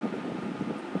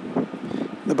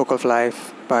Book of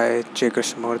Life by J.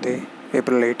 Krishnamurti,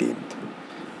 April 18th.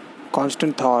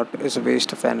 Constant thought is a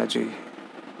waste of energy.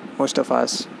 Most of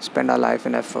us spend our life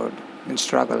in effort, in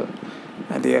struggle,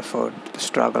 and the effort, the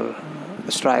struggle,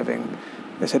 the striving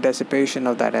is a dissipation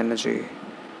of that energy.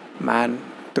 Man,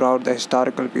 throughout the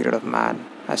historical period of man,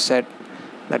 has said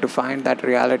that to find that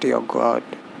reality of God,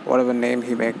 whatever name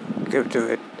he may give to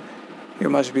it, you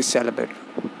must be celibate.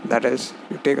 That is,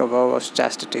 you take a vow of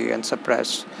chastity and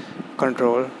suppress,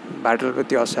 control, battle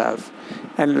with yourself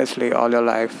endlessly all your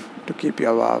life to keep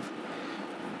your vow.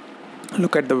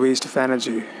 Look at the waste of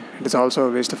energy. It is also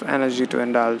a waste of energy to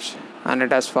indulge, and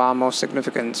it has far more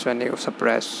significance when you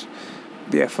suppress.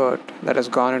 The effort that has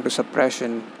gone into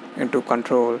suppression, into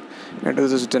control, into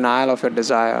this denial of your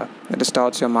desire, it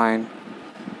distorts your mind.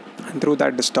 And through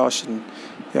that distortion,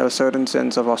 you have a certain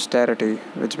sense of austerity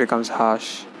which becomes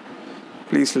harsh.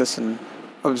 Please listen,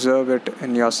 observe it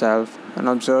in yourself, and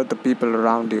observe the people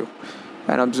around you,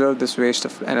 and observe this waste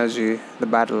of energy, the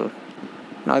battle.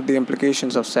 Not the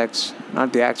implications of sex,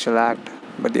 not the actual act,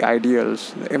 but the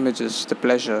ideals, the images, the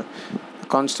pleasure. The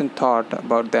constant thought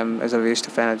about them is a waste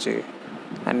of energy.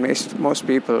 And most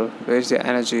people waste their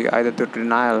energy either through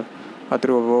denial or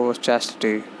through a vow of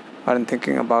chastity or in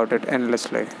thinking about it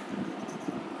endlessly.